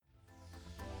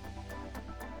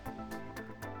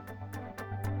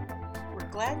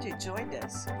glad you joined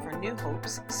us for New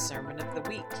Hope's Sermon of the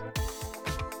Week.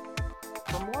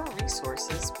 For more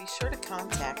resources, be sure to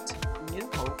contact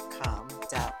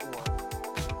newhopecom.org.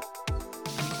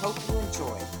 We hope you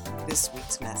enjoy this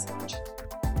week's message.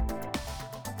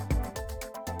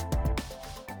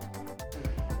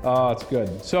 Oh, it's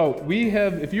good. So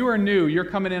if you are new, you're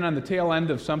coming in on the tail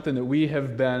end of something that we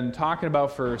have been talking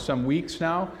about for some weeks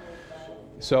now.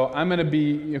 So I'm going to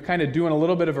be kind of doing a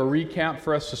little bit of a recap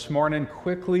for us this morning,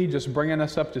 quickly just bringing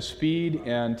us up to speed.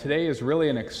 And today is really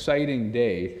an exciting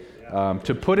day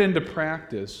to put into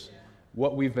practice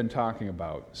what we've been talking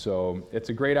about. So it's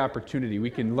a great opportunity.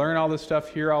 We can learn all this stuff,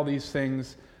 hear all these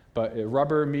things, but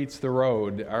rubber meets the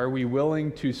road. Are we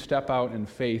willing to step out in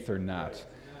faith or not?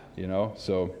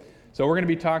 So we're going to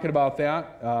be talking about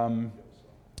that.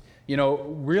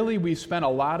 Really we've spent a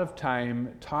lot of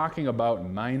time talking about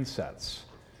mindsets.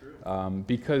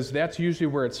 Because that's usually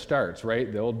where it starts,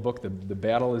 right? The old book, the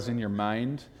battle is in your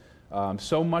mind.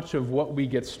 So much of what we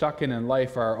get stuck in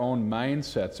life are our own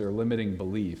mindsets or limiting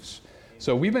beliefs.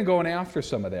 So we've been going after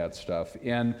some of that stuff.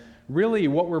 And really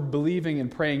what we're believing and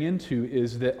praying into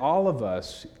is that all of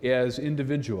us as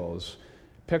individuals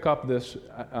pick up this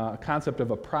concept of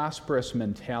a prosperous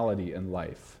mentality in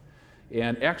life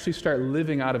and actually start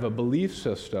living out of a belief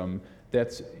system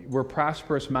we're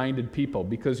prosperous-minded people,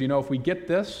 because, if we get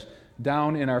this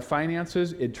down in our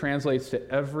finances, it translates to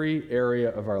every area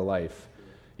of our life.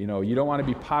 You don't want to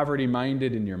be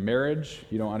poverty-minded in your marriage.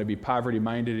 You don't want to be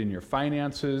poverty-minded in your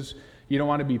finances. You don't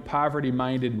want to be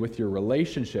poverty-minded with your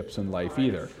relationships in life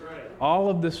either. All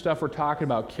of this stuff we're talking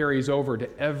about carries over to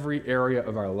every area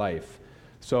of our life.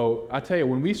 So I tell you,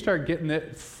 when we start getting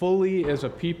it fully as a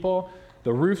people,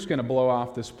 the roof's going to blow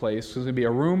off this place. There's going to be a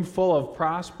room full of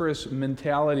prosperous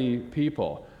mentality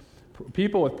people.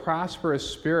 People with prosperous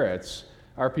spirits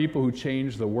are people who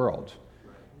change the world.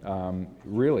 It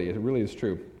really is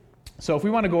true. So if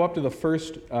we want to go up to the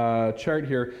first chart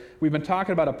here, we've been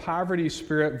talking about a poverty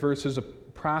spirit versus a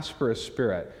prosperous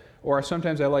spirit. Or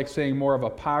sometimes I like saying more of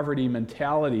a poverty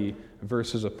mentality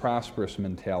versus a prosperous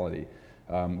mentality.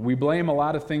 We blame a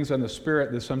lot of things on the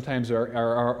spirit that sometimes are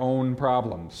our own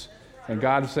problems. And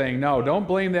God's saying, no, don't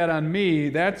blame that on me.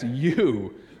 That's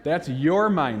you. That's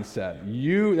your mindset.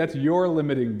 That's your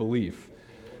limiting belief.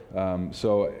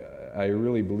 So I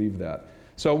really believe that.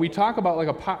 So we talk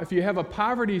about if you have a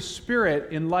poverty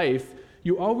spirit in life,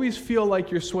 you always feel like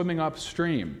you're swimming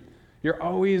upstream. You're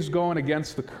always going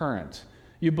against the current.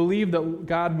 You believe that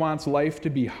God wants life to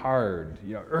be hard.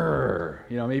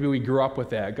 Maybe we grew up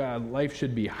with that. God, life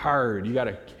should be hard. You got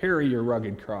to carry your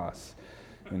rugged cross.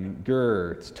 And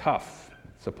it's tough.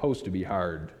 It's supposed to be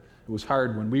hard. It was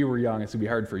hard when we were young. It's going to be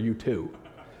hard for you too.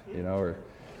 Or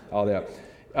all that.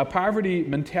 A poverty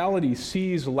mentality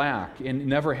sees lack and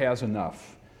never has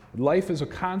enough. Life is a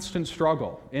constant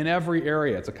struggle. In every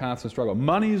area, it's a constant struggle.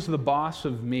 Money's the boss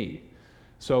of me.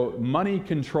 So money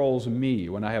controls me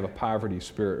when I have a poverty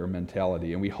spirit or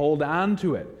mentality. And we hold on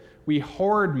to it. We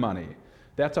hoard money.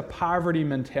 That's a poverty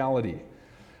mentality.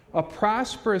 A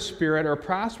prosperous spirit or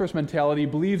prosperous mentality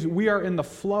believes we are in the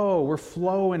flow. We're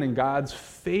flowing in God's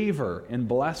favor and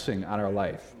blessing on our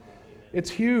life. It's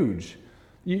huge.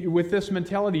 With this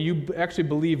mentality, you actually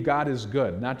believe God is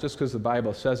good, not just because the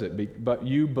Bible says it, but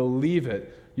you believe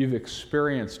it. You've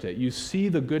experienced it. You see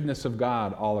the goodness of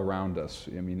God all around us.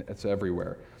 It's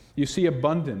everywhere. You see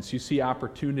abundance. You see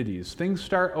opportunities. Things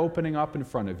start opening up in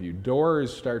front of you.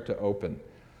 Doors start to open.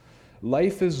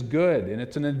 Life is good, and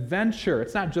it's an adventure.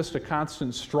 It's not just a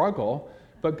constant struggle,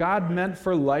 but God meant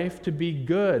for life to be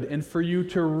good and for you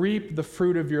to reap the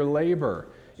fruit of your labor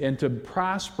and to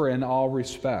prosper in all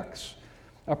respects.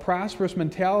 A prosperous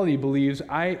mentality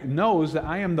knows that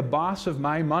I am the boss of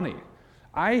my money.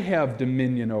 I have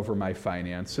dominion over my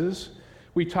finances.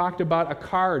 We talked about a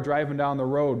car driving down the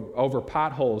road over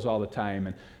potholes all the time,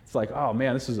 and it's like, oh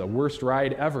man, this is the worst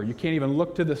ride ever. You can't even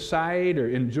look to the side or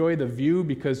enjoy the view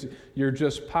because you're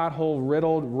just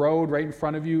pothole-riddled road right in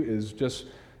front of you is just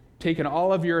taking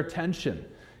all of your attention.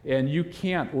 And you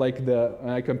can't,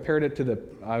 I compared it to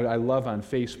I love on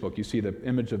Facebook, you see the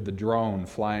image of the drone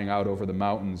flying out over the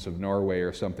mountains of Norway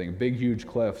or something, big, huge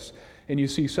cliffs, and you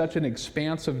see such an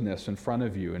expansiveness in front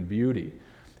of you and beauty.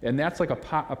 And that's like a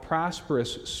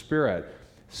prosperous spirit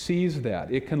sees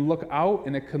that. It can look out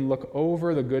and it can look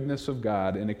over the goodness of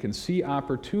God, and it can see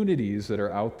opportunities that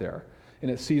are out there,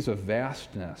 and it sees a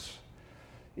vastness.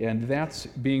 And that's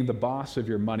being the boss of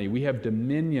your money. We have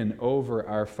dominion over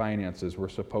our finances. We're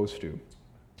supposed to.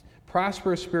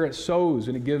 Prosperous spirit sows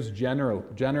and it gives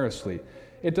generously.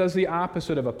 It does the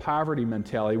opposite of a poverty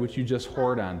mentality, which you just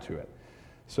hoard onto it.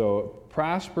 So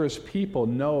prosperous people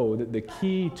know that the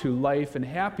key to life and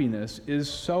happiness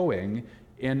is sowing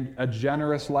and a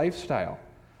generous lifestyle.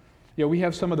 We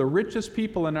have some of the richest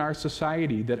people in our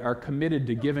society that are committed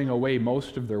to giving away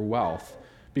most of their wealth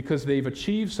because they've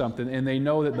achieved something and they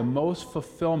know that the most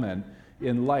fulfillment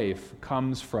in life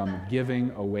comes from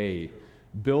giving away,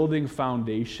 building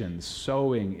foundations,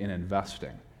 sowing and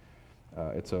investing.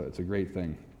 It's a great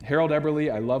thing. Harold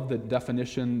Eberle, I love the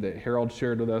definition that Harold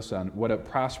shared with us on what a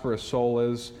prosperous soul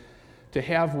is. To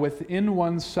have within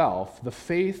oneself the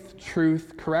faith,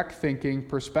 truth, correct thinking,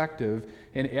 perspective,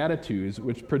 and attitudes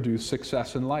which produce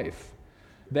success in life.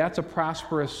 That's a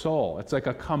prosperous soul. It's like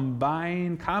a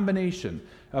combination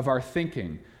of our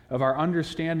thinking, of our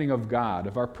understanding of God,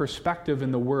 of our perspective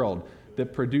in the world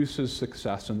that produces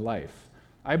success in life.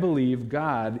 I believe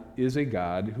God is a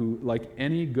God who, like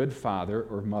any good father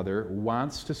or mother,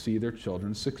 wants to see their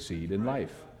children succeed in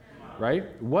life,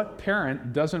 right? What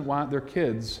parent doesn't want their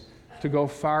kids to go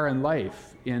far in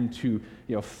life and to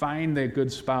find a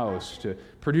good spouse, to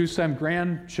produce some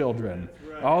grandchildren,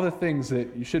 all the things that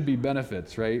should be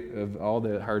benefits, right, of all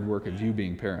the hard work of you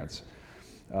being parents.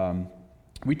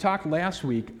 We talked last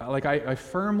week, I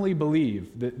firmly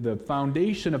believe that the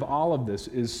foundation of all of this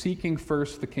is seeking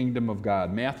first the kingdom of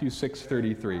God. Matthew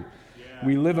 6:33.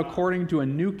 We live according to a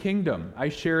new kingdom. I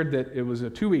shared that it was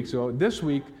 2 weeks ago. This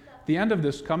week, the end of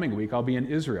this coming week, I'll be in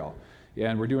Israel.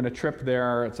 And we're doing a trip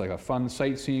there. It's like a fun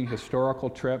sightseeing, historical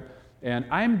trip. And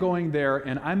I'm going there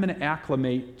and I'm going to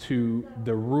acclimate to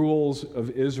the rules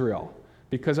of Israel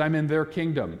because I'm in their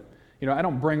kingdom. I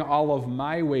don't bring all of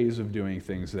my ways of doing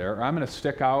things there. I'm going to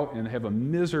stick out and have a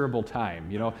miserable time.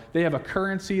 They have a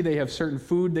currency, they have certain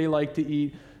food they like to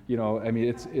eat. I'm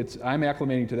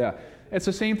acclimating to that. It's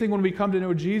the same thing when we come to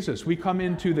know Jesus. We come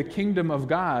into the kingdom of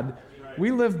God. We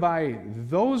live by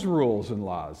those rules and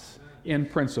laws and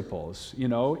principles,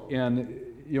 and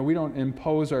we don't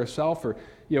impose ourselves. Or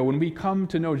when we come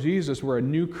to know Jesus, we're a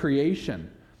new creation.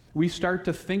 We start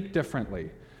to think differently.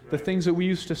 The things that we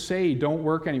used to say don't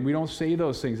work anymore. We don't say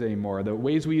those things anymore. The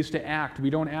ways we used to act, we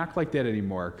don't act like that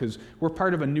anymore because we're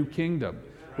part of a new kingdom.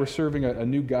 We're serving a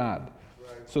new God.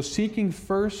 So seeking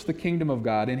first the kingdom of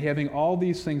God and having all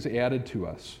these things added to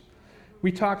us.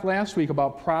 We talked last week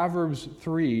about Proverbs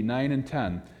 3:9 and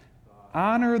 10.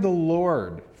 Honor the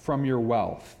Lord from your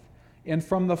wealth and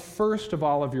from the first of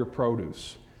all of your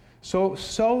produce. So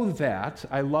that,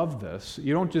 I love this,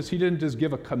 he didn't just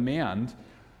give a command,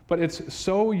 but it's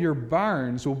so your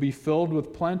barns will be filled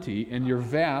with plenty and your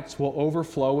vats will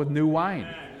overflow with new wine.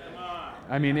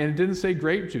 And it didn't say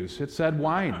grape juice, it said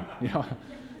wine.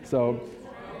 So,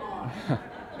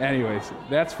 anyways,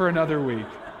 that's for another week.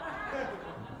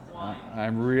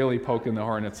 I'm really poking the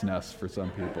hornet's nest for some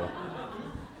people.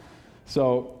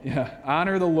 So,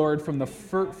 honor the Lord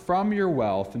from your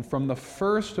wealth and from the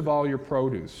first of all your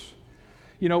produce.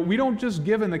 We don't just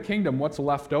give in the kingdom what's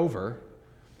left over.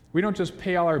 We don't just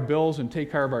pay all our bills and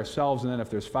take care of ourselves, and then if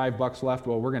there's $5 left,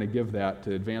 well, we're going to give that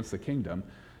to advance the kingdom.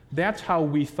 That's how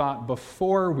we thought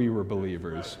before we were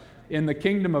believers. In the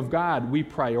kingdom of God, we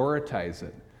prioritize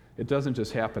it. It doesn't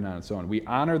just happen on its own. We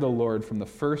honor the Lord from the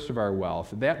first of our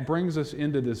wealth. That brings us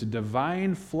into this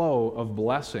divine flow of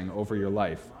blessing over your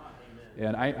life.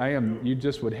 And you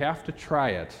just would have to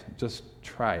try it. Just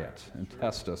try it and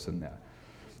test us in that.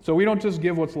 So we don't just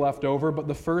give what's left over, but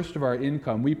the first of our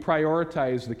income. We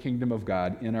prioritize the kingdom of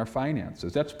God in our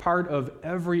finances. That's part of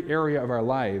every area of our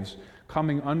lives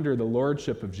coming under the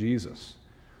lordship of Jesus.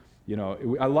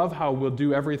 I love how we'll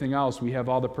do everything else. We have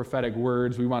all the prophetic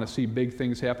words. We want to see big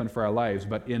things happen for our lives.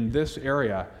 But in this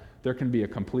area, there can be a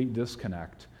complete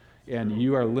disconnect. And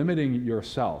you are limiting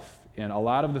yourself. And a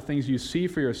lot of the things you see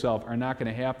for yourself are not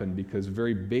going to happen because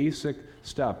very basic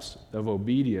steps of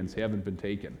obedience haven't been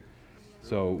taken.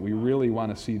 So we really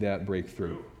want to see that break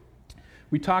through.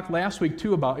 We talked last week,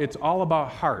 too, about it's all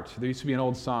about heart. There used to be an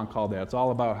old song called that. It's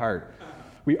all about heart.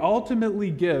 We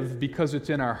ultimately give because it's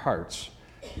in our hearts.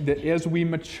 That as we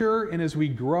mature and as we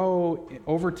grow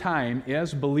over time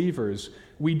as believers,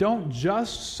 we don't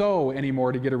just sow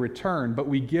anymore to get a return, but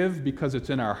we give because it's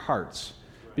in our hearts,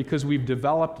 because we've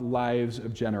developed lives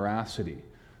of generosity.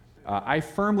 I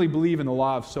firmly believe in the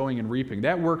law of sowing and reaping.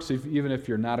 That works even if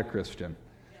you're not a Christian.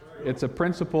 It's a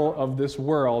principle of this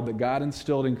world that God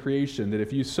instilled in creation, that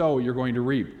if you sow, you're going to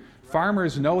reap.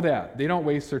 Farmers know that. They don't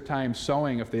waste their time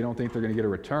sowing if they don't think they're going to get a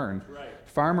return. Right.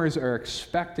 Farmers are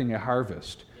expecting a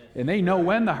harvest, and they know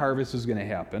when the harvest is going to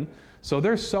happen, so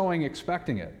they're sowing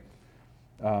expecting it.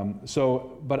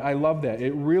 But I love that.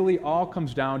 It really all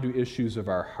comes down to issues of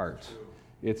our heart.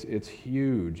 It's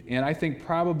huge. And I think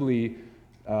probably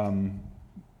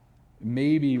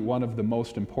maybe one of the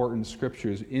most important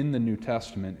scriptures in the New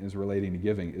Testament is relating to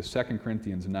giving, is 2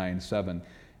 Corinthians 9:7.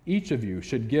 Each of you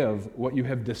should give what you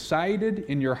have decided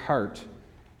in your heart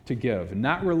to give,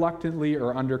 not reluctantly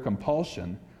or under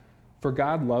compulsion, for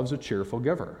God loves a cheerful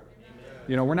giver.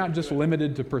 You know, we're not just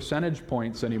limited to percentage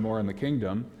points anymore in the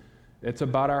kingdom. It's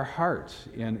about our heart.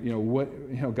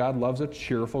 And God loves a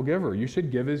cheerful giver. You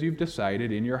should give as you've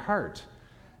decided in your heart.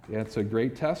 It's a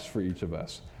great test for each of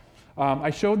us.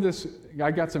 I showed this, I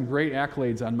got some great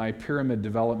accolades on my pyramid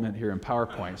development here in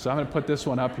PowerPoint. So I'm going to put this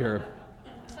one up here.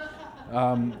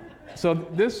 So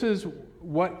this is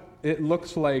what it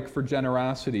looks like for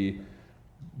generosity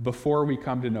before we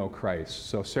come to know Christ.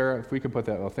 So Sarah, if we could put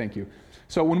that, oh, thank you.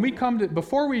 So when we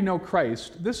before we know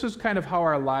Christ, this is kind of how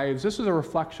our lives, this is a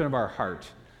reflection of our heart.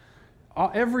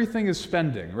 Everything is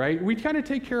spending, right? We kind of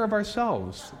take care of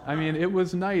ourselves. I mean, it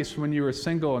was nice when you were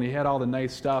single and you had all the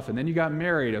nice stuff, and then you got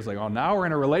married. I was like, oh, now we're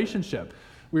in a relationship.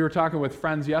 We were talking with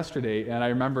friends yesterday, and I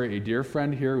remember a dear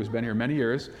friend here who's been here many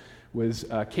years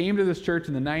came to this church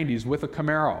in the 90s with a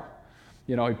Camaro.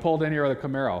 He pulled in here with a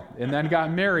Camaro, and then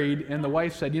got married, and the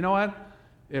wife said, you know what?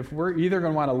 If we're either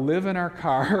going to want to live in our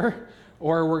car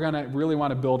or we're going to really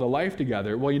want to build a life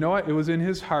together. Well, you know what? It was in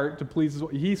his heart to please his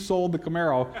wife. He sold the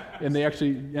Camaro, and they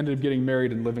actually ended up getting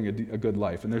married and living a good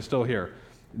life, and they're still here.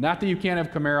 Not that you can't have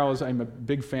Camaros. I'm a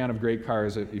big fan of great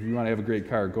cars. If you want to have a great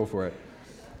car, go for it.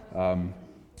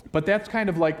 But that's kind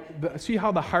of like, see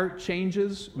how the heart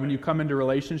changes when you come into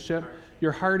relationship?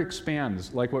 Your heart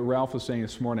expands, like what Ralph was saying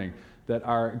this morning, that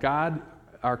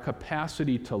our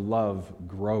capacity to love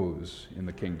grows in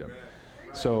the kingdom.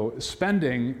 So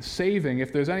spending, saving,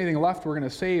 if there's anything left, we're going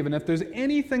to save. And if there's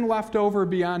anything left over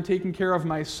beyond taking care of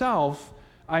myself,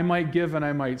 I might give and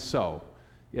I might sow.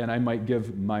 And I might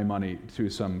give my money to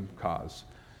some cause.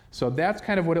 So that's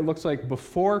kind of what it looks like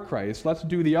before Christ. Let's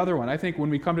do the other one. I think when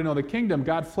we come to know the kingdom,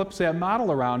 God flips that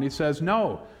model around. He says,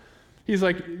 no. He's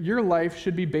like, your life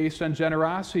should be based on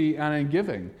generosity and on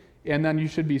giving. And then you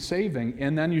should be saving,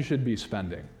 and then you should be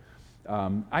spending.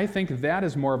 I think that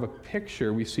is more of a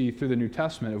picture we see through the New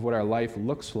Testament of what our life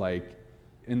looks like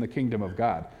in the kingdom of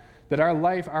God. That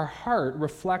our heart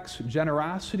reflects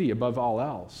generosity above all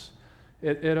else.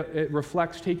 It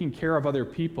reflects taking care of other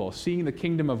people, seeing the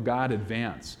kingdom of God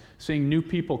advance, seeing new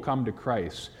people come to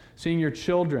Christ, seeing your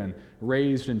children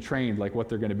raised and trained like what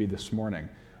they're going to be this morning.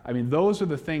 I mean, those are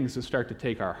the things that start to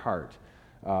take our heart.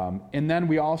 And then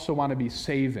we also want to be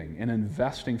saving and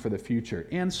investing for the future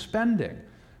and spending.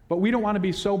 But we don't want to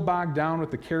be so bogged down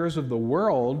with the cares of the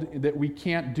world that we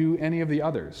can't do any of the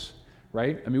others,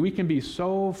 right? I mean, we can be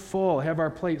so full, have our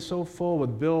plate so full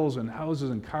with bills and houses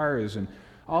and cars, and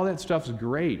all that stuff's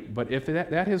great. But if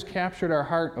that has captured our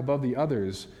heart above the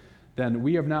others, then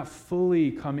we have not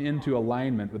fully come into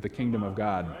alignment with the kingdom of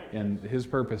God and His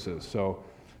purposes. So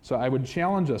I would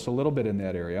challenge us a little bit in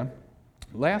that area.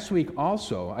 Last week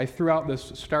also, I threw out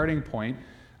this starting point.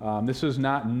 This is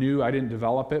not new. I didn't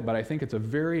develop it, but I think it's a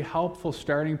very helpful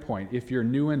starting point if you're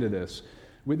new into this.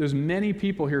 There's many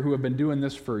people here who have been doing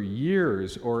this for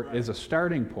years or as a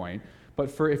starting point,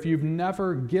 but if you've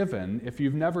never given, if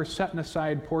you've never set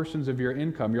aside portions of your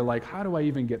income, you're like, how do I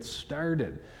even get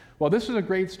started? Well, this is a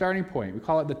great starting point. We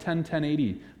call it the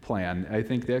 10-10-80 plan. I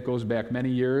think that goes back many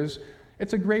years.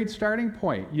 It's a great starting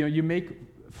point. You make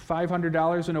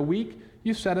 $500 in a week,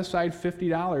 you set aside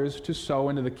 $50 to sow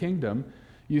into the kingdom.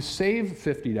 You save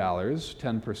 $50,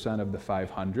 10% of the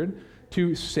 $500,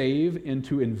 to save and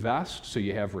to invest so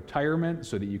you have retirement,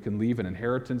 so that you can leave an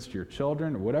inheritance to your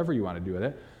children or whatever you want to do with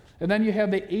it. And then you have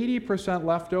the 80%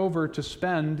 left over to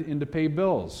spend and to pay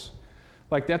bills.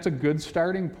 Like, that's a good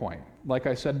starting point. Like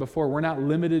I said before, we're not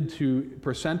limited to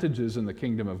percentages in the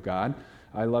kingdom of God.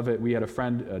 I love it. We had a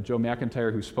friend, Joe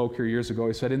McIntyre, who spoke here years ago.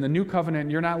 He said, in the new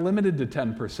covenant, you're not limited to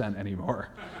 10% anymore.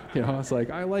 It's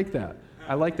like, I like that.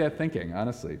 I like that thinking,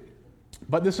 honestly.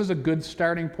 But this is a good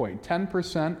starting point.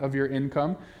 10% of your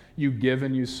income you give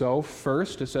and you sow.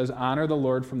 First, it says, honor the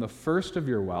Lord from the first of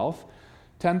your wealth.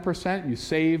 10% you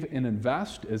save and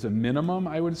invest as a minimum,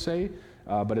 I would say,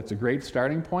 but it's a great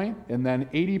starting point. And then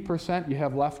 80% you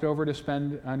have left over to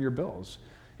spend on your bills.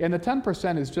 And the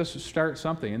 10% is just start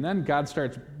something. And then God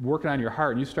starts working on your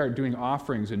heart, and you start doing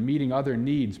offerings and meeting other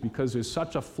needs, because there's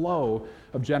such a flow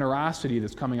of generosity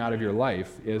that's coming out of your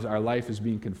life as our life is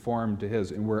being conformed to His,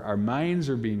 and where our minds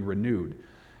are being renewed.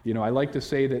 I like to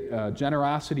say that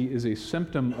generosity is a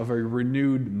symptom of a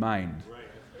renewed mind.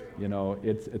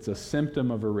 It's a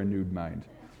symptom of a renewed mind.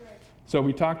 So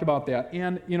we talked about that.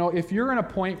 And, if you're in a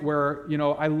point where,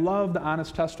 I love the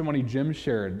honest testimony Jim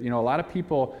shared. A lot of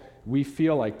people, we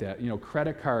feel like that.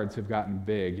 Credit cards have gotten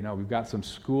big. We've got some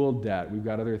school debt. We've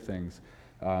got other things.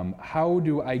 How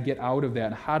do I get out of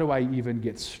that? How do I even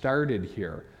get started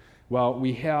here? Well,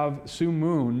 we have Sue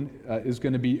Moon is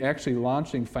going to be actually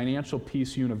launching Financial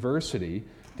Peace University,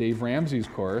 Dave Ramsey's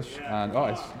course.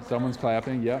 Someone's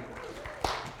clapping, yep.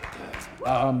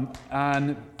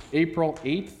 On April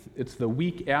 8th, it's the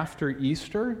week after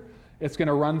Easter. It's going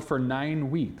to run for 9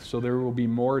 weeks, so there will be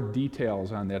more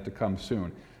details on that to come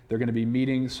soon. They're going to be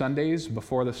meeting Sundays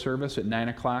before the service at 9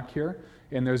 o'clock here.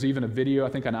 And there's even a video, I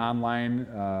think, an online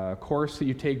course that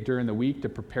you take during the week to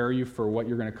prepare you for what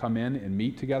you're going to come in and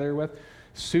meet together with.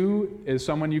 Sue is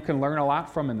someone you can learn a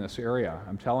lot from in this area.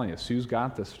 I'm telling you, Sue's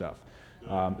got this stuff.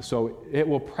 So it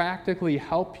will practically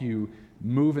help you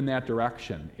move in that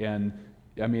direction. And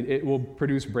I mean, it will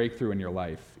produce breakthrough in your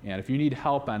life. And if you need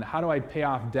help on how do I pay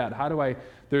off debt,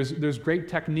 there's great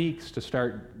techniques to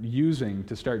start using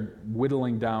to start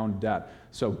whittling down debt.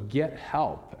 So get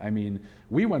help. I mean,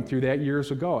 we went through that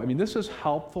years ago. I mean, this is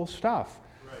helpful stuff.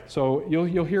 Right. So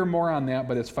you'll hear more on that,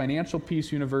 but it's Financial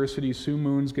Peace University. Sue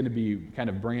Moon's going to be kind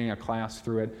of bringing a class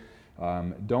through it.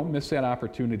 Don't miss that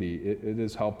opportunity. It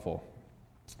is helpful.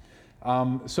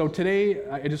 So today,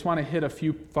 I just want to hit a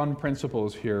few fun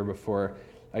principles here before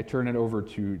I turn it over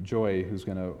to Joy, who's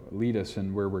going to lead us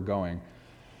in where we're going.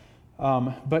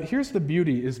 But here's the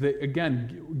beauty, is that,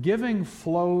 again, giving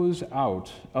flows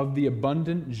out of the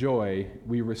abundant joy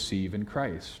we receive in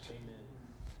Christ. Amen.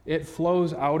 It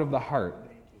flows out of the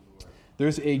heart.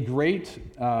 There's a great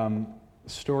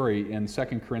story in 2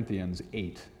 Corinthians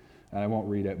 8, and I won't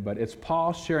read it, but it's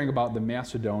Paul sharing about the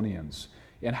Macedonians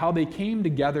and how they came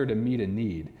together to meet a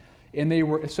need. And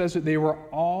it says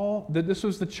that this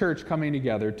was the church coming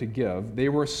together to give. They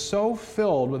were so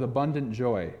filled with abundant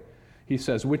joy, he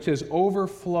says, which has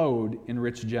overflowed in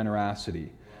rich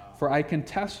generosity. Wow. For I can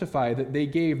testify that they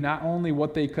gave not only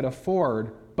what they could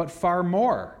afford, but far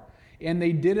more. And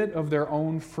they did it of their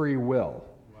own free will.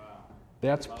 Wow.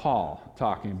 That's Paul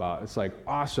talking about. It's like,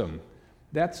 awesome.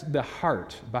 That's the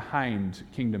heart behind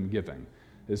kingdom giving,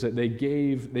 is that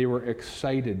they were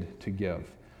excited to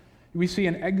give. We see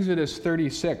in Exodus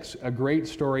 36 a great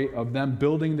story of them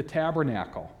building the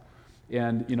tabernacle.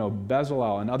 And,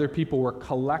 Bezalel and other people were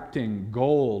collecting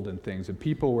gold and things, and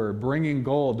people were bringing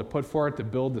gold to put forth to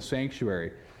build the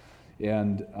sanctuary.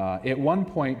 And at one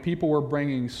point, people were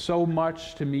bringing so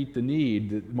much to meet the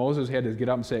need that Moses had to get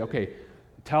up and say, okay,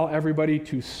 tell everybody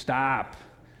to stop.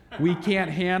 We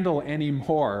can't handle any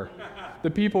more. The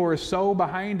people were so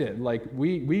behind it, like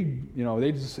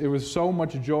it was so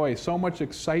much joy, so much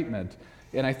excitement.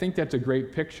 And I think that's a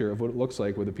great picture of what it looks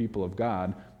like with the people of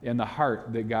God and the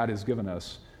heart that God has given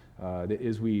us. That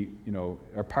as we,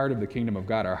 are part of the kingdom of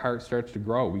God, our heart starts to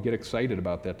grow. We get excited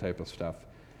about that type of stuff.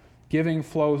 Giving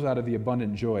flows out of the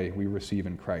abundant joy we receive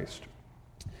in Christ.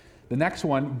 The next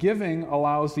one, giving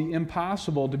allows the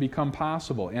impossible to become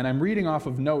possible. And I'm reading off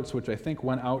of notes, which I think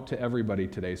went out to everybody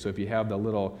today. So if you have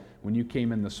when you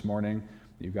came in this morning,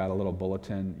 you've got a little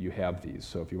bulletin, you have these.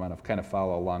 So if you want to kind of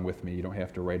follow along with me, you don't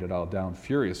have to write it all down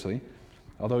furiously.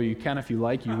 Although you can, if you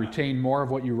like, you retain more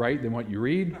of what you write than what you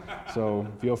read. So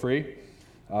feel free.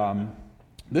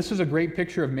 This is a great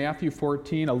picture of Matthew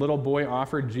 14. A little boy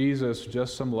offered Jesus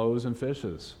just some loaves and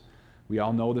fishes. We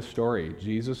all know the story.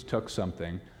 Jesus took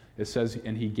something. It says,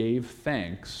 and he gave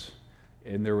thanks,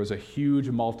 and there was a huge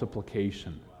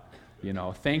multiplication.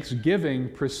 Thanksgiving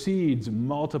precedes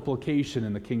multiplication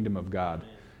in the kingdom of God.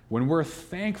 When we're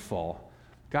thankful,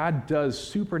 God does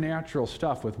supernatural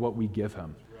stuff with what we give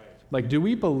him. Like, do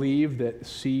we believe that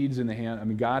seeds in the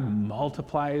hand, God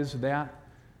multiplies that?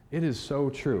 It is so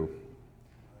true.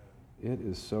 It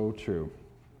is so true.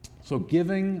 So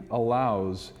giving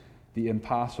allows the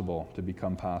impossible to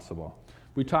become possible.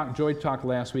 Joy talked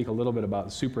last week a little bit about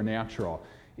the supernatural.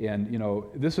 And,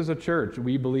 this is a church.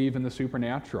 We believe in the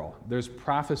supernatural. There's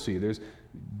prophecy.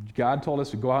 God told us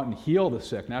to go out and heal the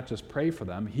sick, not just pray for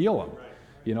them, heal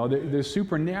them. There's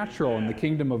supernatural in the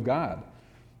kingdom of God.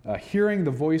 Hearing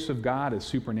the voice of God is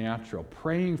supernatural.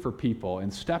 Praying for people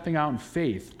and stepping out in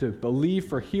faith to believe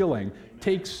for healing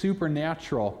takes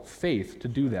supernatural faith to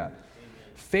do that.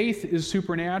 Faith is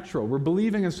supernatural. We're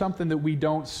believing in something that we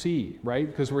don't see, right?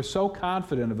 Because we're so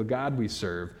confident of the God we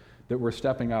serve that we're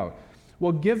stepping out.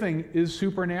 Well, giving is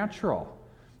supernatural.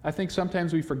 I think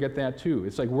sometimes we forget that too.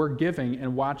 It's like we're giving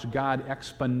and watch God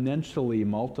exponentially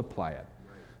multiply it.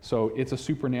 So it's a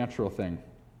supernatural thing.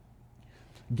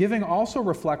 Giving also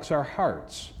reflects our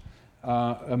hearts.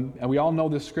 And we all know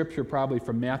this scripture probably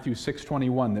from Matthew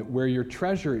 6:21, that where your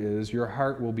treasure is, your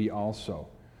heart will be also.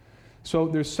 So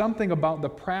there's something about the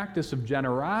practice of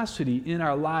generosity in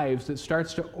our lives that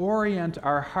starts to orient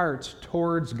our hearts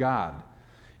towards God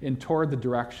and toward the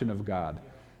direction of God.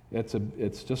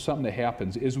 It's just something that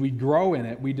happens. As we grow in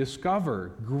it, we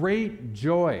discover great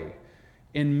joy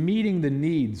in meeting the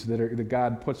needs that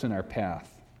God puts in our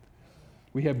path.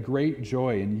 We have great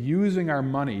joy in using our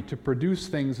money to produce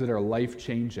things that are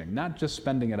life-changing, not just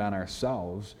spending it on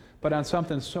ourselves, but on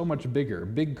something so much bigger,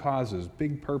 big causes,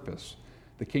 big purpose,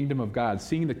 the kingdom of God,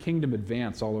 seeing the kingdom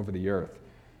advance all over the earth.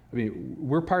 I mean,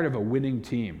 we're part of a winning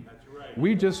team. That's right.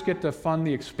 We just get to fund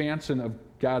the expansion of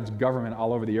God's government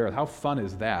all over the earth. How fun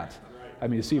is that? I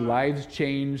mean, to see lives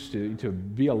change, to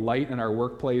be a light in our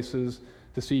workplaces,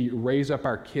 to see raise up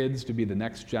our kids to be the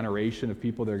next generation of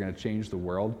people that are going to change the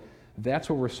world. That's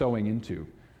what we're sowing into.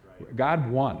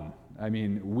 God won. I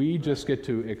mean, we just get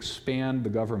to expand the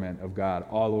government of God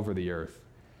all over the earth.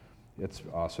 It's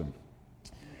awesome.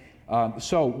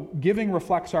 So giving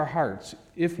reflects our hearts.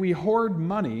 If we hoard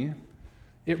money,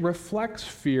 it reflects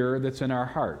fear that's in our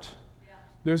heart.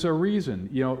 There's a reason.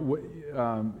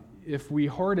 If we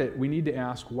hoard it, we need to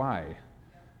ask why.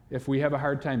 If we have a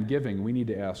hard time giving, we need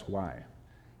to ask why.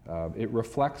 It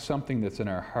reflects something that's in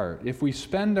our heart. If we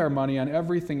spend our money on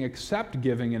everything except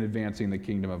giving and advancing the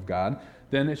kingdom of God,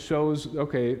 then it shows,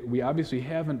 okay, we obviously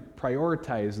haven't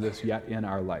prioritized this yet in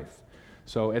our life.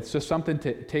 So it's just something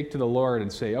to take to the Lord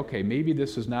and say, okay, maybe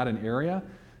this is not an area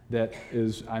that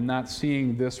is, I'm not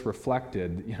seeing this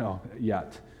reflected,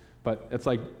 yet. But it's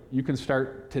like you can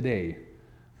start today.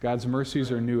 God's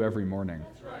mercies are new every morning.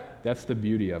 That's the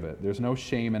beauty of it. There's no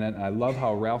shame in it. I love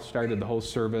how Ralph started the whole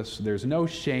service. There's no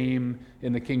shame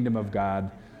in the kingdom of God.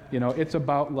 It's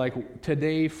about like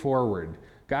today forward.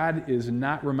 God is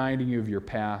not reminding you of your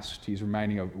past. He's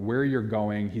reminding you of where you're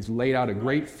going. He's laid out a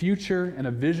great future and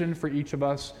a vision for each of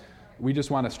us. We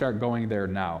just want to start going there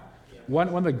now. One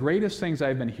of the greatest things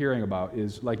I've been hearing about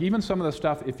is like even some of the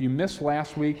stuff, if you missed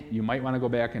last week, you might want to go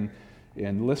back and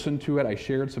listen to it. I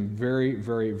shared some very,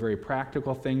 very, very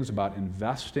practical things about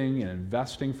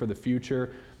investing for the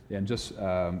future and just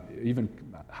even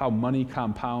how money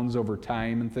compounds over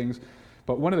time and things.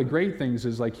 But one of the great things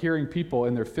is like hearing people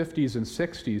in their 50s and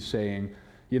 60s saying,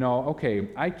 okay,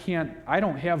 I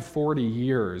don't have 40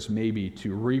 years maybe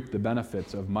to reap the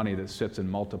benefits of money that sits and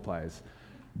multiplies.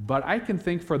 But I can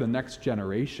think for the next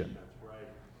generation. That's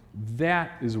right.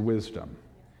 That is wisdom.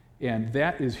 And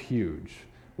that is huge.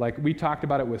 Like we talked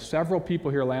about it with several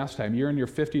people here last time. You're in your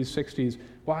 50s, 60s.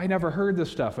 Well, I never heard this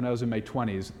stuff when I was in my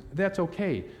 20s. That's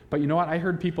okay. But you know what? I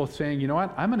heard people saying,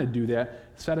 I'm going to do that,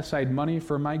 set aside money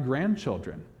for my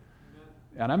grandchildren.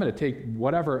 And I'm going to take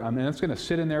whatever, it's going to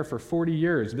sit in there for 40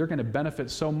 years. They're going to benefit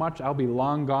so much, I'll be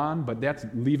long gone, but that's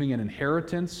leaving an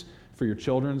inheritance for your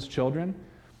children's children.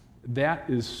 That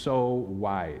is so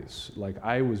wise. Like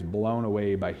I was blown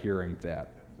away by hearing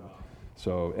that.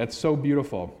 So it's so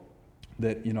beautiful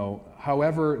that,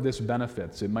 however this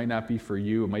benefits, it might not be for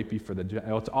you, it might be for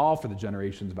it's all for the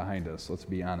generations behind us, let's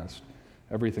be honest.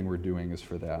 Everything we're doing is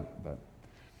for that, but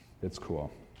it's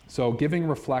cool. So giving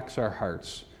reflects our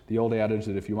hearts. The old adage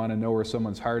that if you want to know where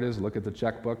someone's heart is, look at the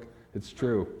checkbook. It's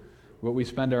true. What we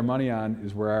spend our money on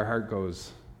is where our heart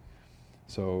goes.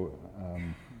 So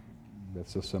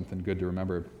that's just something good to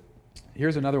remember.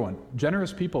 Here's another one.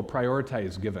 Generous people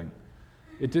prioritize giving.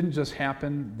 It didn't just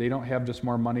happen. They don't have just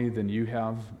more money than you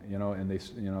have, and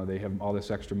they have all this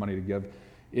extra money to give.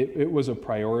 It was a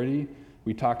priority.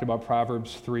 We talked about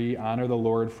Proverbs 3, honor the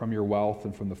Lord from your wealth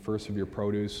and from the first of your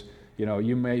produce.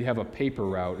 You may have a paper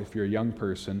route if you're a young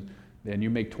person, and you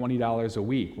make $20 a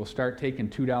week. Well, start taking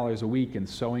 $2 a week and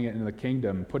sowing it into the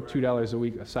kingdom. Put $2 a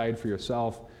week aside for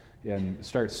yourself and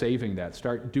start saving that.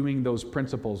 Start doing those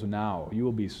principles now. You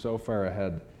will be so far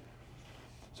ahead.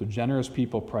 So generous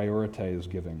people prioritize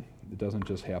giving. It doesn't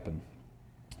just happen.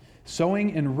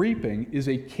 Sowing and reaping is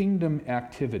a kingdom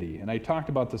activity. And I talked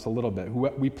about this a little bit.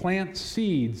 We plant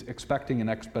seeds expecting an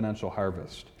exponential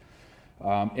harvest.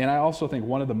 And I also think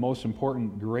one of the most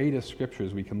important, greatest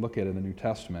scriptures we can look at in the New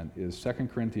Testament is 2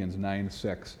 Corinthians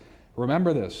 9:6.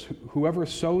 Remember this, whoever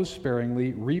sows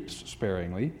sparingly reaps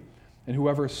sparingly, and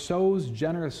whoever sows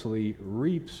generously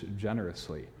reaps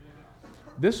generously.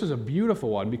 This is a beautiful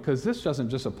one because this doesn't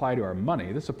just apply to our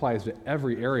money. This applies to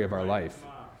every area of our life.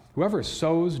 Whoever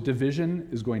sows division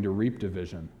is going to reap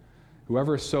division.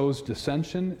 Whoever sows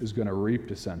dissension is going to reap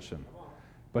dissension.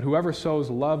 But whoever sows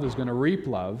love is going to reap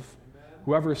love.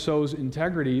 Whoever sows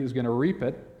integrity is going to reap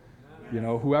it.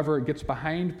 Whoever gets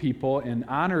behind people and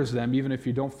honors them, even if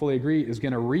you don't fully agree, is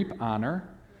going to reap honor.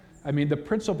 The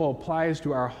principle applies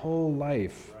to our whole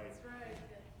life.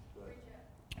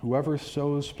 Whoever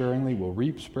sows sparingly will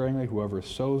reap sparingly. Whoever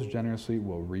sows generously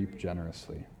will reap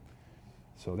generously.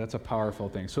 So that's a powerful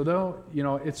thing. So though,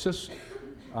 it's just,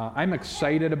 I'm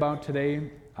excited about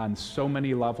today on so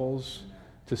many levels.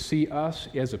 to see us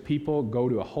as a people go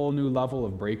to a whole new level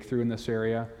of breakthrough in this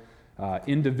area.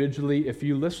 Individually, if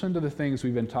you listen to the things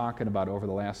we've been talking about over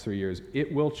the last 3 years,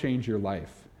 it will change your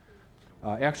life.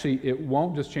 Actually, it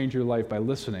won't just change your life by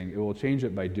listening, it will change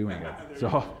it by doing it.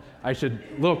 So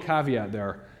little caveat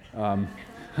there.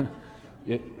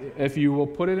 If you will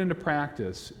put it into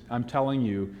practice, I'm telling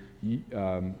you,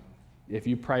 if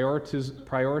you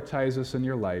prioritize this in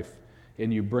your life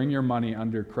and you bring your money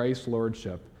under Christ's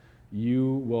lordship,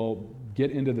 you will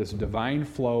get into this divine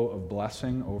flow of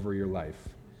blessing over your life.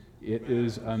 It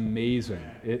is amazing.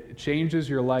 It changes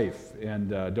your life, and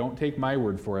don't take my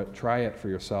word for it. Try it for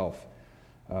yourself.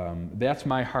 That's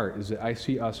my heart, is that I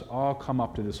see us all come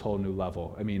up to this whole new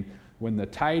level. I mean, when the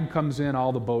tide comes in,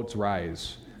 all the boats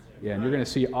rise. Yeah, and you're going to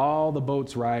see all the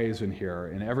boats rise in here,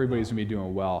 and everybody's going to be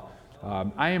doing well.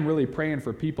 I am really praying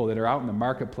for people that are out in the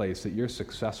marketplace that you're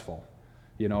successful,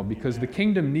 because the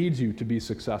kingdom needs you to be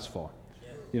successful.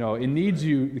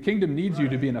 The kingdom needs you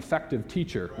to be an effective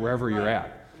teacher wherever you're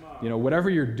at. Whatever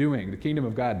you're doing, the kingdom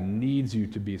of God needs you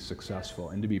to be successful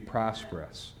and to be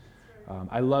prosperous.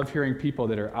 I love hearing people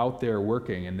that are out there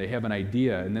working and they have an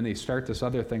idea and then they start this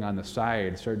other thing on the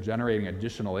side, start generating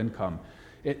additional income.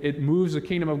 It moves the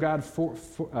kingdom of God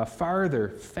farther,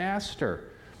 faster.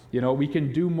 We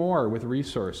can do more with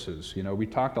resources. We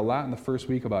talked a lot in the first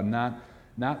week about not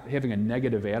having a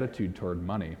negative attitude toward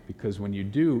money, because when you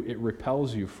do, it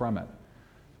repels you from it.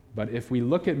 But if we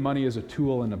look at money as a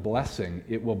tool and a blessing,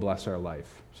 it will bless our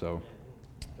life. So,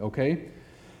 okay?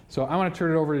 So I want to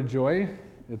turn it over to Joy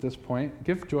at this point.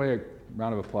 Give Joy a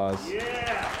round of applause. Yeah!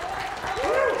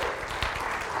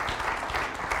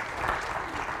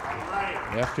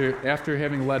 After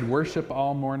having led worship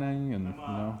all morning, and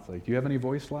it's like, do you have any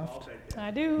voice left?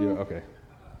 I do. Okay.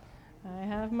 I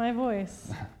have my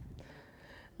voice.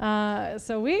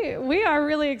 So we are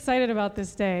really excited about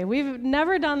this day. We've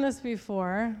never done this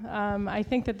before. I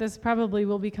think that this probably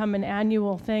will become an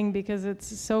annual thing because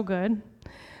it's so good.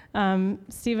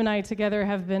 Steve and I together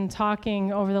have been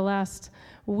talking over the last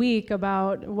week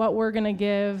about what we're going to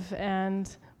give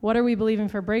and what are we believing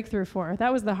for breakthrough for.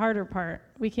 That was the harder part.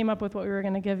 We came up with what we were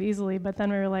going to give easily, but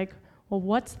then we were like, well,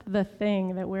 what's the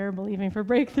thing that we're believing for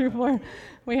breakthrough for?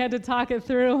 We had to talk it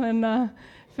through and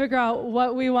figure out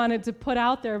what we wanted to put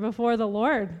out there before the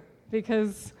Lord,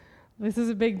 because this is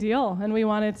a big deal, and we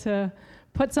wanted to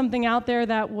put something out there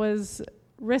that was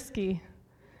risky.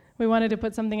 We wanted to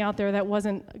put something out there that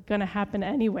wasn't going to happen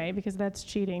anyway, because that's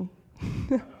cheating.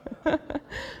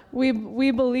 We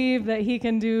believe that he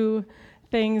can do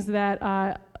things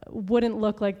that wouldn't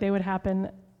look like they would happen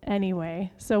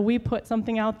anyway. So we put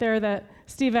something out there that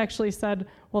Steve actually said,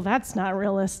 well, that's not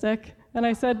realistic. And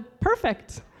I said,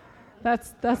 perfect.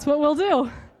 That's what we'll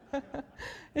do.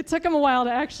 It took him a while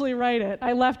to actually write it.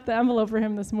 I left the envelope for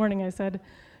him this morning. I said,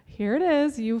 here it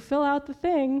is. You fill out the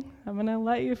thing. I'm going to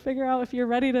let you figure out if you're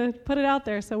ready to put it out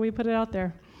there. So we put it out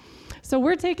there. So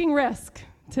we're taking risk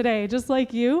today, just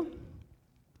like you.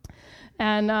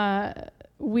 And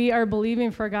we are believing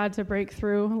for God to break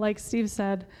through, like Steve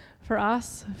said, for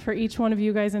us, for each one of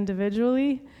you guys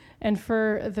individually, and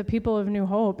for the people of New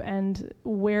Hope and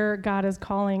where God is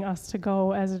calling us to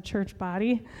go as a church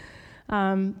body.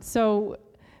 So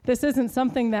this isn't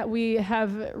something that we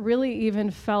have really even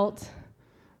felt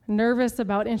nervous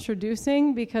about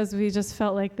introducing, because we just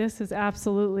felt like this is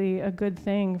absolutely a good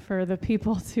thing for the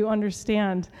people to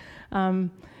understand.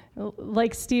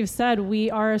 Like Steve said,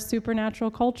 we are a supernatural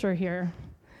culture here.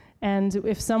 And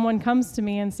if someone comes to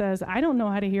me and says, I don't know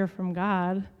how to hear from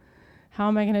God, how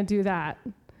am I going to do that?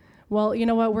 Well, you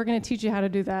know what? We're going to teach you how to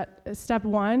do that. Step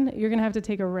one, you're going to have to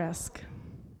take a risk.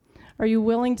 Are you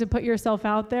willing to put yourself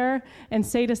out there and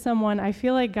say to someone, I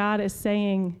feel like God is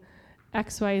saying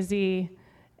X, Y, Z,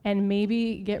 and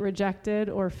maybe get rejected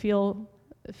or feel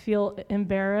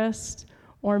embarrassed,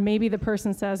 or maybe the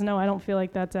person says, no, I don't feel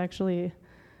like that's actually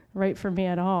right for me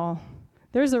at all.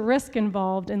 There's a risk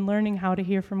involved in learning how to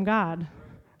hear from God,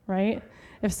 right?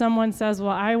 If someone says,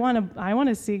 well, I want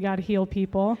to see God heal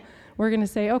people, we're going to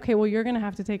say, okay, well, you're going to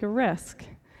have to take a risk.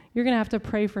 You're going to have to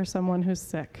pray for someone who's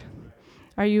sick.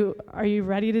 Are you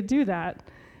ready to do that?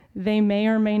 They may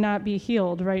or may not be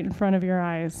healed right in front of your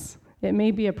eyes. It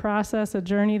may be a process, a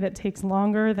journey that takes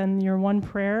longer than your one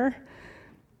prayer.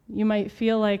 You might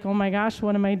feel like, oh my gosh,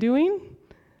 what am I doing?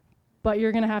 But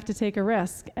you're going to have to take a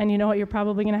risk. And you know what? You're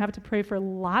probably going to have to pray for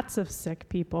lots of sick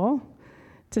people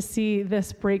to see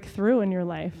this breakthrough in your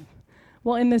life.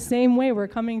 Well, in the same way, we're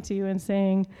coming to you and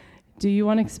saying, do you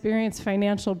want to experience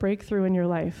financial breakthrough in your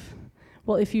life?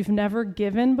 Well, if you've never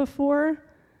given before,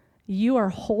 you are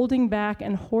holding back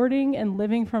and hoarding and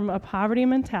living from a poverty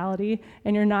mentality,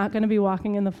 and you're not going to be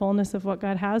walking in the fullness of what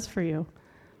God has for you.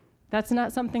 That's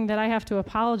not something that I have to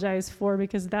apologize for,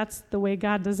 because that's the way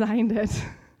God designed it.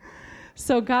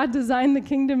 So God designed the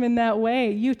kingdom in that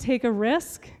way. You take a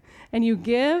risk and you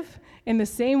give in the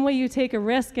same way you take a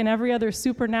risk in every other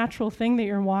supernatural thing that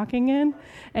you're walking in,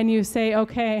 and you say,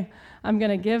 okay, I'm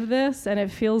going to give this, and it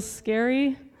feels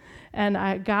scary,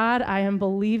 and God, I am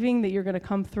believing that you're going to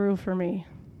come through for me.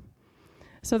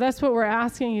 So that's what we're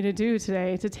asking you to do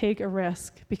today, to take a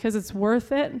risk, because it's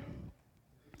worth it.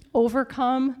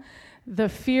 Overcome the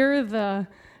fear, the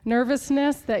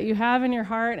nervousness that you have in your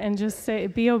heart, and just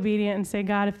be obedient and say,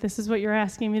 God, if this is what you're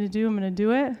asking me to do, I'm going to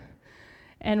do it.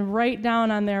 And write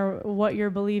down on there what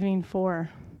you're believing for.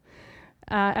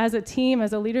 As a team,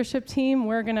 as a leadership team,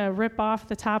 we're going to rip off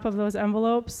the top of those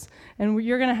envelopes, and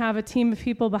you're going to have a team of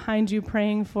people behind you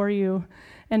praying for you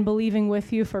and believing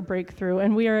with you for breakthrough.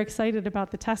 And we are excited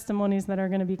about the testimonies that are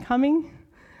going to be coming.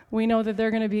 We know that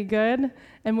they're going to be good,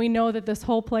 and we know that this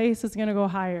whole place is going to go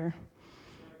higher.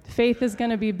 Faith is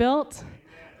going to be built,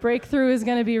 breakthrough is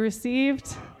going to be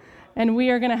received, and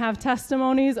we are going to have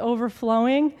testimonies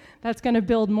overflowing. That's going to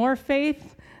build more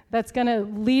faith. That's going to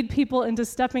lead people into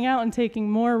stepping out and taking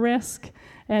more risk,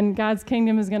 and God's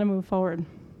kingdom is going to move forward.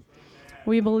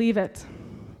 We believe it.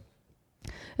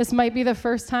 This might be the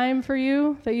first time for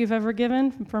you that you've ever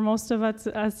given. For most of us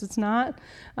it's not.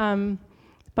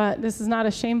 But this is not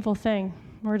a shameful thing.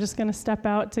 We're just going to step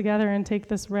out together and take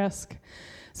this risk.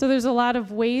 So there's a lot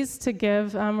of ways to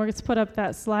give. We're going to put up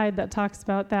that slide that talks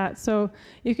about that. So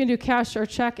you can do cash or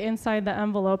check inside the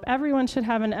envelope. Everyone should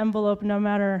have an envelope, no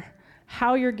matter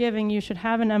how you're giving. You should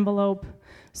have an envelope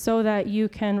so that you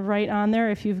can write on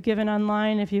there if you've given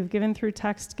online, if you've given through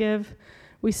text give.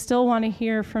 We still want to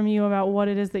hear from you about what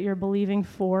it is that you're believing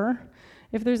for.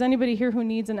 If there's anybody here who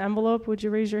needs an envelope, would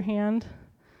you raise your hand?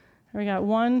 We got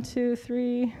 1, 2,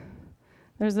 3.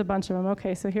 There's a bunch of them.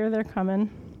 Okay, so here they're coming.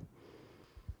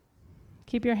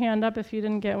 Keep your hand up if you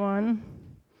didn't get one.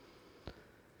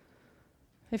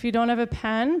 If you don't have a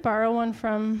pen, borrow one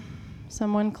from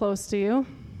someone close to you.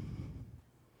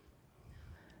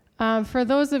 For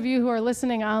those of you who are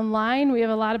listening online, we have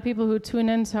a lot of people who tune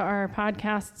into our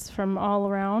podcasts from all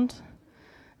around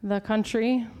the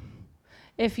country.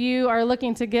 If you are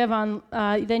looking to give on,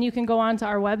 then you can go on to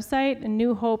our website,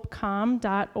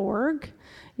 newhopecom.org.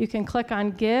 You can click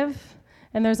on Give,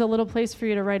 and there's a little place for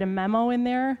you to write a memo in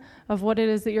there of what it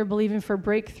is that you're believing for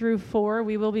breakthrough for.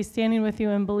 We will be standing with you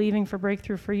and believing for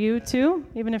breakthrough for you too,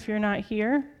 even if you're not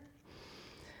here.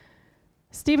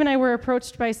 Steve and I were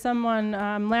approached by someone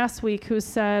last week who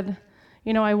said,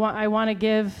 you know, I want to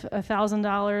give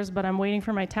 $1,000, but I'm waiting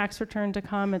for my tax return to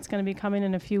come. It's going to be coming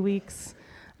in a few weeks.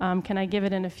 Can I give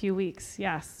it in a few weeks?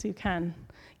 Yes, you can.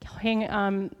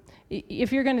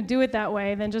 If you're going to do it that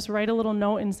way, then just write a little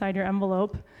note inside your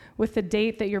envelope with the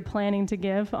date that you're planning to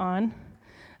give on,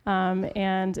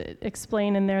 and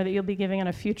explain in there that you'll be giving on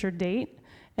a future date,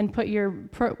 and put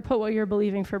what you're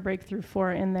believing for breakthrough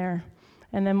for in there,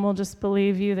 and then we'll just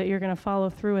believe you that you're going to follow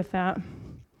through with that.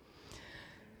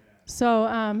 So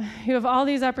you have all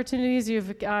these opportunities. You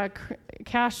have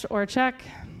cash or check.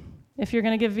 If you're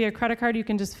going to give via credit card, you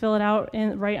can just fill it out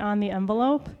right on the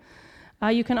envelope.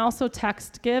 You can also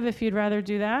text give if you'd rather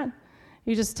do that.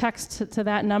 You just text to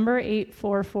that number,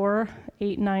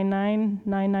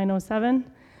 844-899-9907,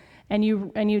 and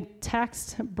you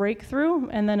text breakthrough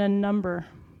and then a number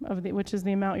which is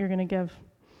the amount you're going to give.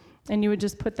 And you would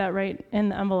just put that right in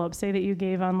the envelope. Say that you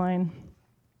gave online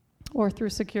or through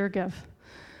Secure Give.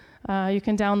 You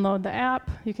can download the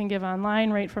app. You can give online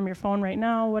right from your phone right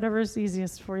now, whatever's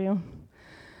easiest for you.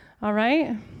 All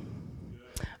right?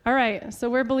 All right, so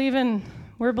we're believing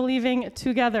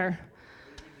together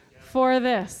for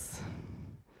this.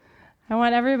 I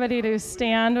want everybody to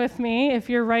stand with me. If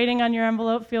you're writing on your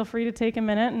envelope, feel free to take a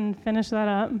minute and finish that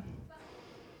up.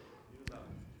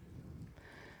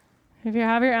 If you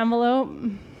have your envelope,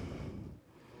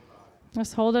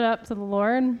 just hold it up to the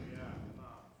Lord.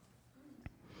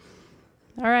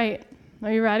 All right,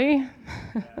 are you ready?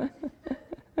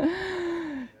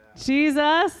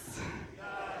 Jesus,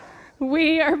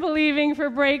 we are believing for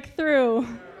breakthrough.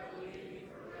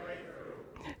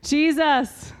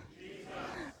 Jesus,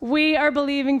 we are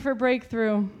believing for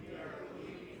breakthrough.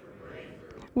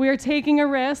 We are taking a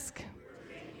risk.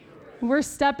 We're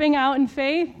stepping out in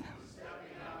faith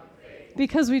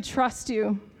because we trust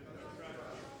you.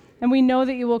 And we know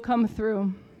that you will come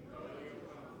through.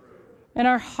 And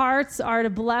our hearts are to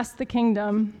bless the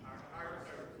kingdom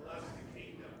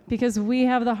because we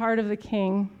have the heart of the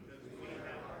King.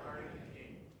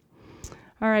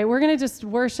 All right, we're going to just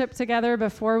worship together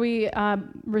before we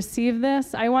receive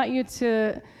this. I want you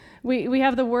to, we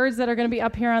have the words that are going to be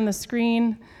up here on the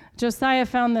screen. Josiah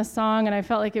found this song, and I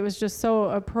felt like it was just so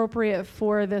appropriate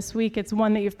for this week. It's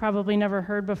one that you've probably never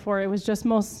heard before. It was just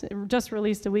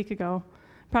released a week ago,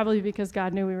 probably because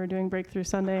God knew we were doing Breakthrough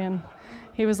Sunday, and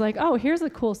he was like, oh, here's a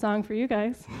cool song for you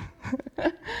guys.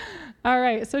 All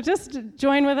right, so just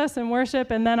join with us and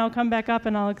worship, and then I'll come back up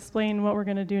and I'll explain what we're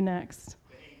going to do next.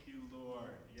 Thank you,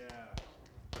 Lord. Yeah,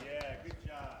 good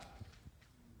job.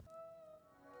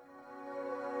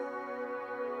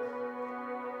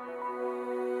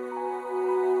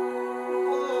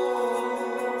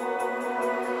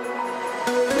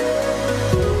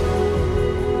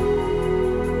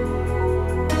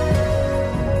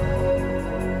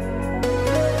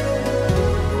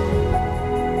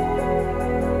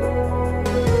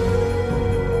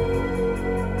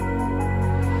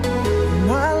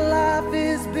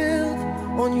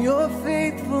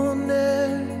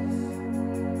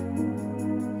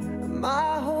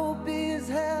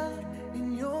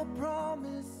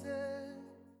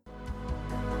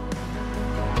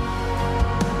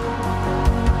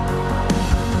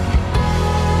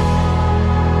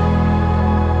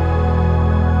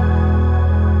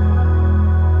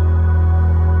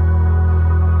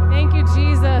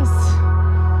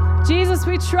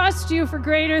 Trust you for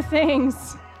greater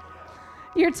things.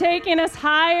 You're taking us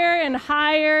higher and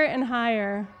higher and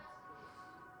higher.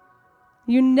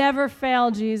 You never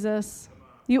fail, Jesus.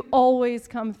 You always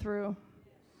come through.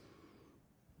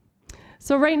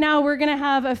 So right now we're going to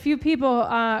have a few people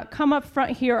come up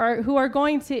front here who are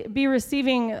going to be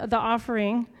receiving the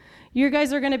offering. You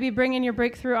guys are going to be bringing your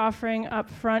breakthrough offering up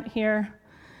front here.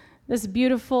 This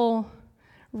beautiful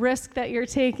risk that you're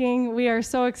taking. We are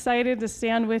so excited to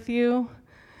stand with you.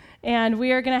 And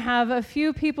we are going to have a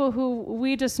few people who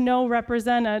we just know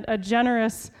represent a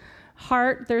generous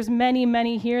heart. There's many,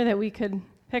 many here that we could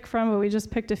pick from, but we just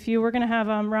picked a few. We're going to have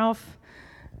Ralph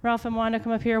and Wanda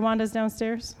come up here. Wanda's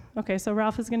downstairs. Okay, so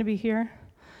Ralph is going to be here.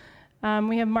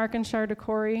 We have Mark and Shar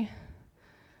DeCory.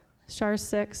 Shar's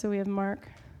sick, so we have Mark.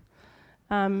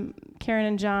 Karen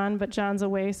and John, but John's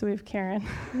away, so we have Karen.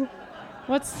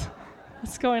 What's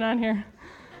going on here?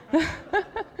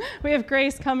 We have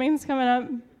Grace Cummings coming up.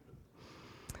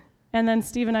 And then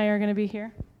Steve and I are going to be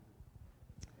here.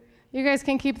 You guys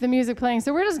can keep the music playing.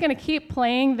 So we're just going to keep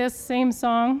playing this same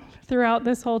song throughout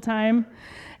this whole time.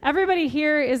 Everybody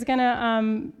here is going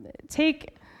to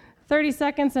take 30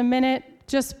 seconds, a minute,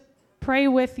 just pray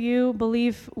with you,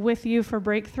 believe with you for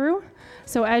breakthrough.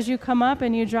 So as you come up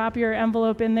and you drop your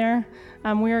envelope in there,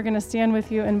 we are going to stand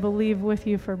with you and believe with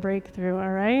you for breakthrough,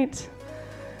 all right?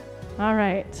 All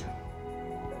right.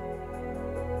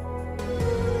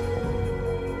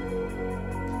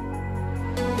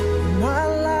 My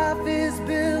life is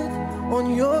built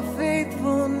on your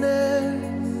faithfulness.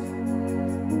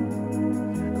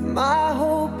 My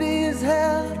hope is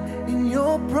held in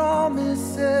your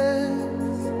promises.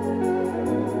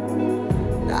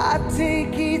 I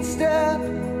take each step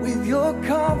with your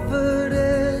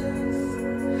confidence,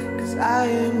 'cause I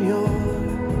am yours.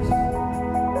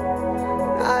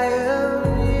 I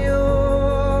am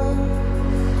yours.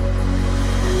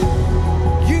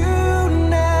 You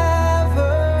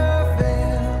never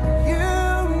fail. You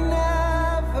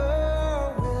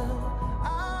never will.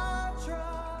 I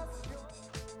trust you.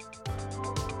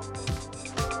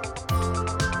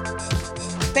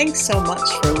 Thanks so much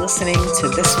for listening to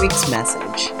this week's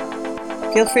message.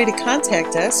 Feel free to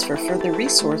contact us for further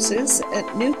resources at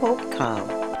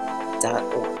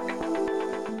newhopecom.org.